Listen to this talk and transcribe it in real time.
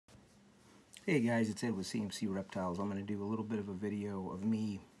Hey guys, it's Ed with CMC Reptiles. I'm going to do a little bit of a video of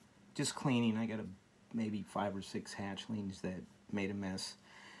me just cleaning. I got maybe 5 or 6 hatchlings that made a mess.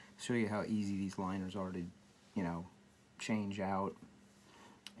 Show you how easy these liners are to, change out.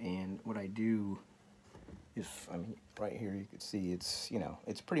 And what I do is, right here you can see it's,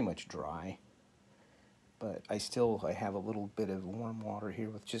 it's pretty much dry. But I have a little bit of warm water here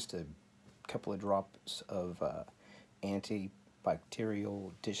with just a couple of drops of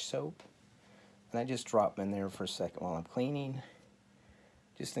antibacterial dish soap. And I just drop him in there for a second while I'm cleaning,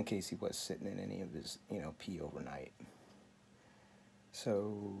 just in case he was sitting in any of his, pee overnight.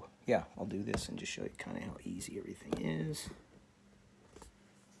 So, yeah, I'll do this and just show you kind of how easy everything is.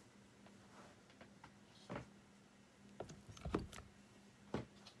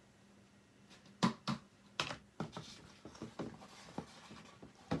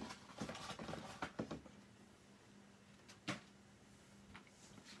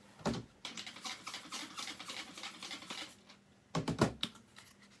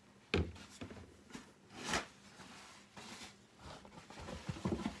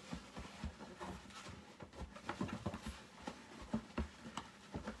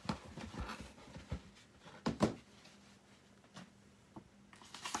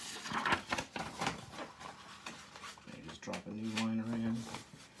 Drop a new liner in.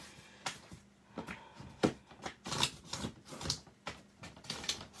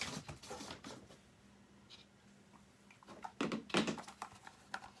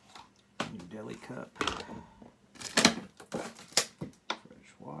 New deli cup.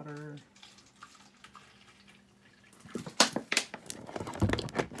 Fresh water.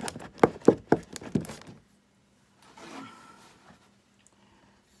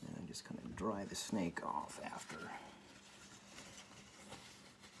 And I'm just going to dry the snake off after.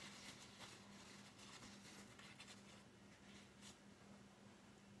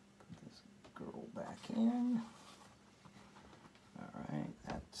 Back in. Alright,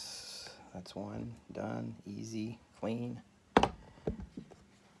 that's one done, easy, clean. Here's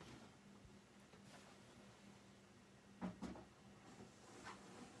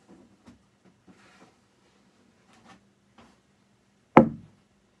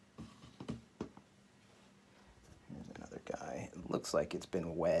another guy. It looks like it's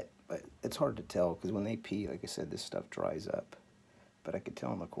been wet, but it's hard to tell because when they pee, like I said, this stuff dries up. But I could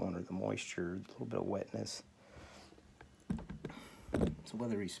tell in the corner the moisture, a little bit of wetness. So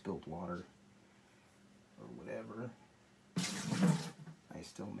whether he spilled water or whatever, I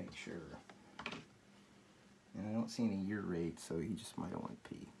still make sure. And I don't see any urate, so he just might have went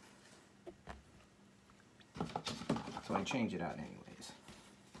pee. So I change it out anyways.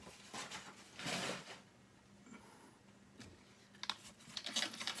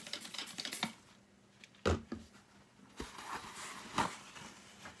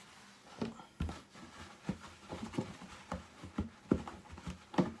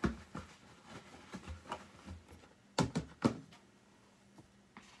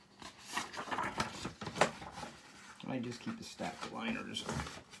 I just keep a stack of liners,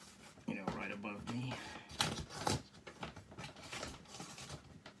 right above me.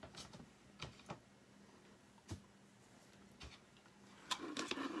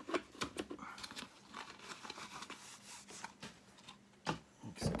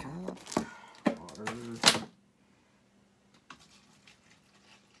 Mix the cup, water.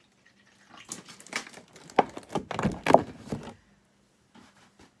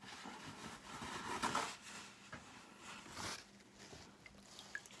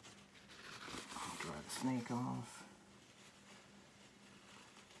 Snake off.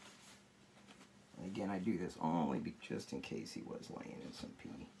 And again, I do this only just in case he was laying in some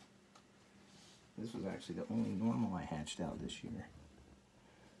pee. This was actually the only normal I hatched out this year.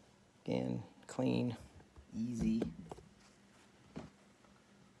 Again, clean, easy.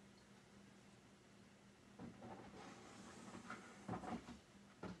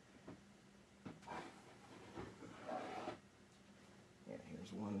 Yeah,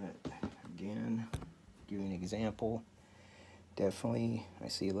 here's one that, again, give you an example. Definitely, I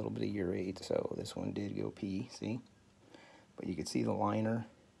see a little bit of urate, so this one did go pee, see? But you can see the liner,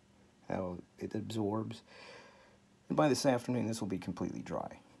 how it absorbs. And by this afternoon, this will be completely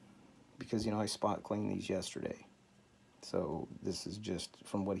dry. Because, I spot cleaned these yesterday. So this is just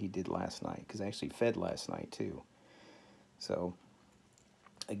from what he did last night, because I actually fed last night too. So,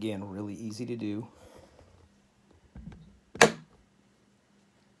 again, really easy to do.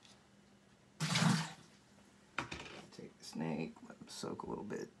 Snake, let them soak a little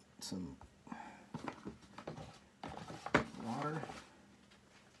bit, some water,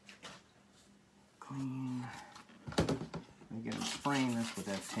 clean. Again, I'm spraying this with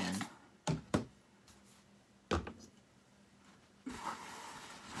F10.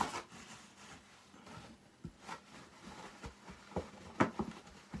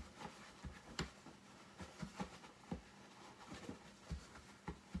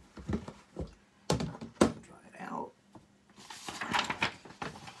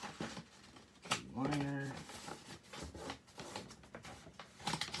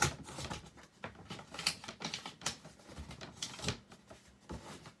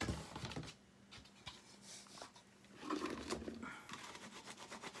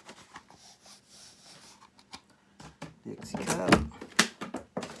 easy cut.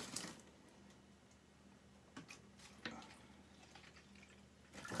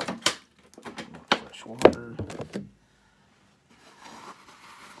 Fresh water.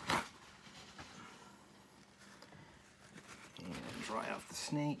 And dry off the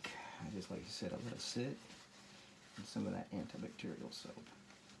snake. I just, like I said, I let it sit in some of that antibacterial soap.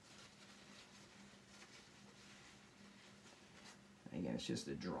 And again, it's just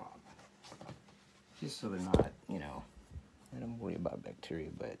a drop. Just so they're not, you know, I don't worry about bacteria,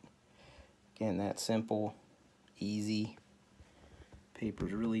 but again, that's simple, easy.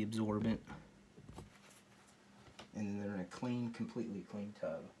 Paper's really absorbent. And then they're in a clean, completely clean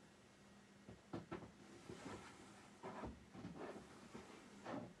tub.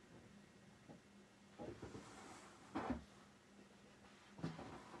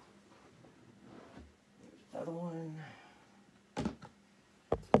 There's another one.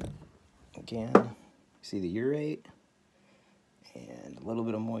 Again, see the urate and a little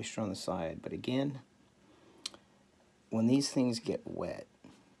bit of moisture on the side. But again, when these things get wet,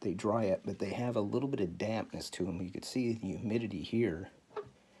 they dry up, but they have a little bit of dampness to them. You can see the humidity here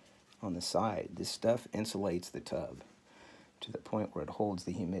on the side. This stuff insulates the tub to the point where it holds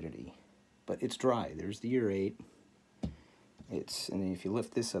the humidity. But it's dry. There's the urate. And then if you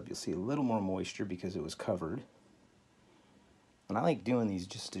lift this up, you'll see a little more moisture because it was covered. And I like doing these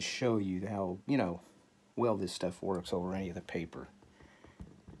just to show you how, you know, well this stuff works over any other paper.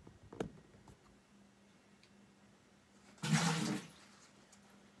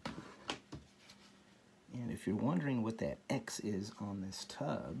 And if you're wondering what that X is on this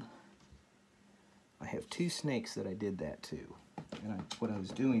tub, I have two snakes that I did that to. And what I was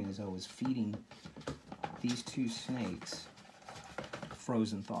doing is I was feeding these two snakes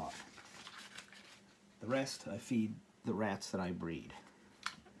frozen thawed. The rest I feed the rats that I breed.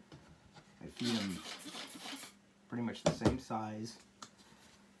 I feed them pretty much the same size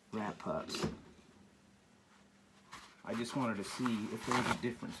rat pups. I just wanted to see if there was a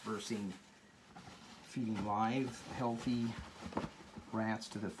difference versus feeding live, healthy rats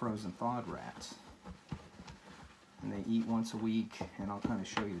to the frozen thawed rats. And they eat once a week, and I'll kind of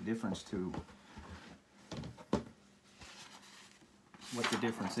show you the difference to what the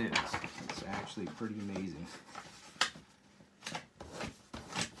difference is. It's actually pretty amazing.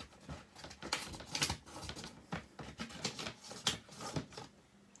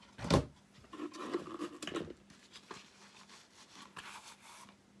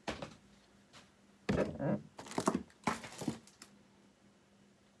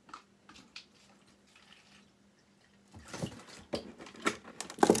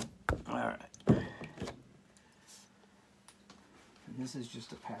 Alright. This is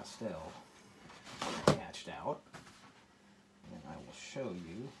just a pastel that I hatched out. And I will show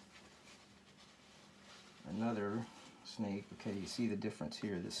you another snake. Okay, you see the difference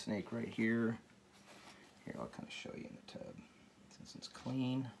here. This snake right here. Here, I'll kind of show you in the tub. Since it's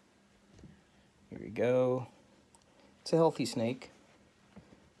clean. Here we go. It's a healthy snake,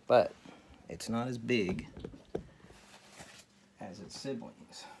 but it's not as big as its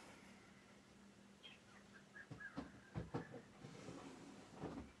siblings.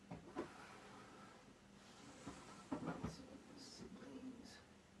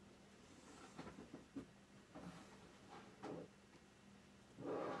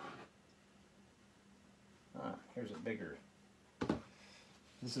 Here's a bigger.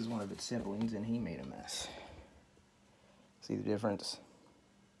 This is one of its siblings, and he made a mess. See the difference?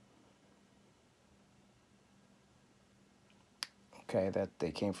 Okay, that they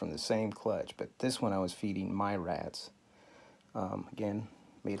came from the same clutch, but this one I was feeding my rats. Again,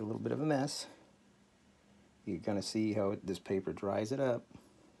 made a little bit of a mess. You're gonna see how this paper dries it up.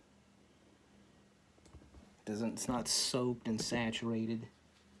 It's not soaked and saturated.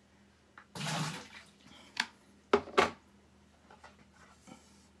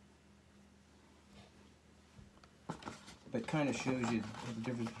 But kind of shows you the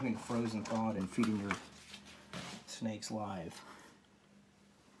difference between frozen thawed and feeding your snakes live.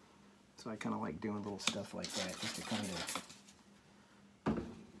 So I kind of like doing little stuff like that just to kind of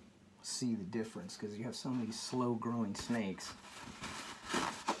see the difference, because you have so many slow growing snakes.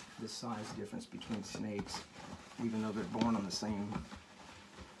 The size difference between snakes, even though they're born on the same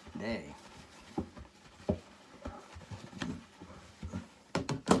day.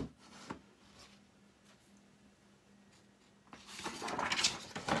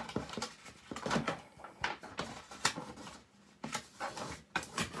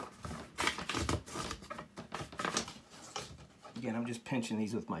 Again, I'm just pinching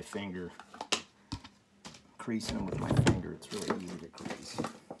these with my finger, creasing them with my finger. It's really easy to crease.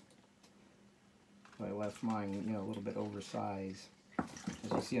 So I left mine, you know, a little bit oversized.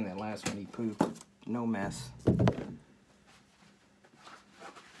 As you see in that last one, he pooped. No mess. Dry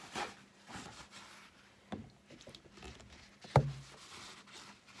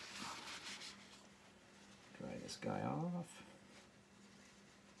this guy off.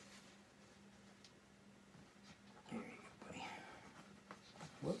 There you go, buddy.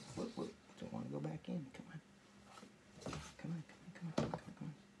 Whoop, whoop, whoop. Don't want to go back in. Come on. Come on, come on, come on, come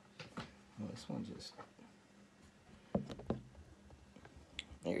on. Well, this one just...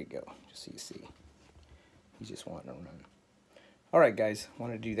 There you go, just so you see. He's just wanting to run. Alright guys,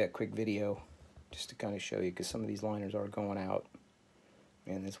 wanted to do that quick video just to kind of show you, because some of these liners are going out.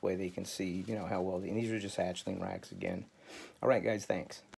 And this way they can see, you know, how well... And these are just hatchling racks again. Alright guys, thanks.